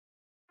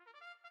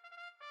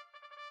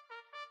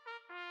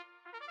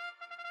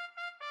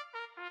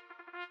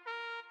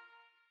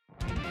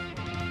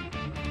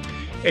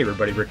Hey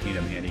everybody, Rick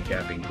Needham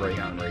handicapping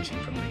Greyhound racing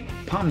from the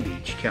Palm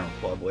Beach Kennel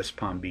Club, West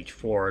Palm Beach,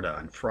 Florida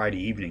on Friday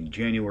evening,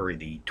 January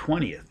the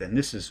 20th, and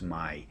this is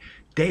my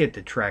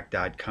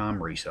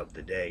dayatthetrack.com race of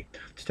the day.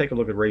 Let's take a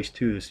look at race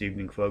 2 this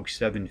evening, folks.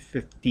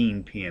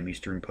 7:15 p.m.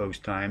 Eastern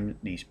Post Time.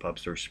 These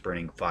pups are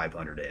sprinting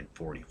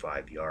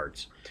 545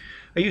 yards.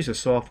 I use a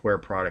software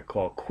product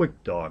called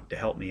QuickDog to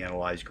help me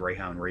analyze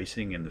greyhound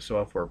racing, and the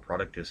software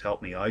product has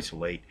helped me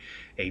isolate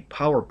a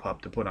power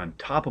pup to put on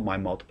top of my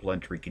multiple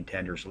entry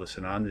contenders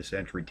listed on this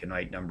entry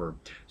tonight, number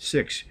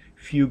 6,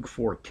 Fugue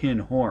for Tin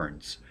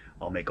Horns.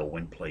 I'll make a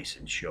win, place,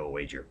 and show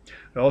wager.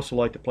 I also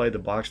like to play the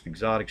boxed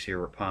exotics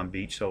here at Palm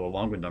Beach, so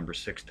along with number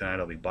 6 tonight,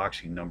 I'll be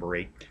boxing number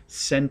 8,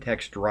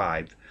 Centex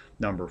Drive,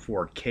 number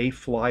 4, K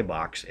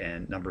Flybox,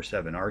 and number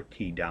 7,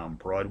 RT Down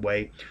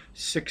Broadway,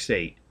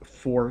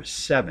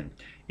 6847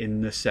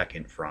 in the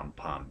second from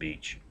Palm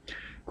Beach.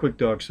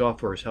 QuickDog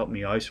software has helped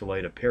me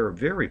isolate a pair of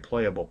very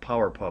playable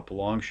power pup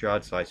long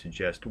shots. I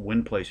suggest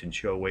win, place, and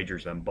show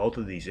wagers on both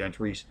of these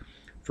entries.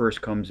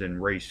 First comes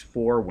in race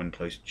 4, win,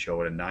 place, and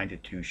show at a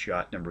 9-2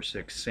 shot, number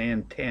 6,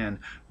 Santan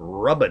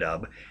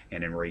Rub-a-Dub,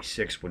 and in race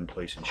 6, win,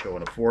 place, and show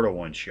at a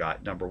 4-1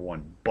 shot, number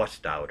 1,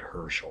 Bust Out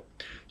Herschel.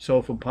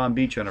 So from Palm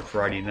Beach on a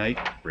Friday night,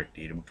 Rick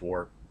Needham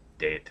for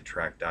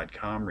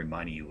dayatthetrack.com,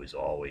 reminding you as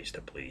always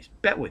to please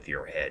bet with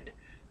your head,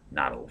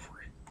 not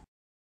over it.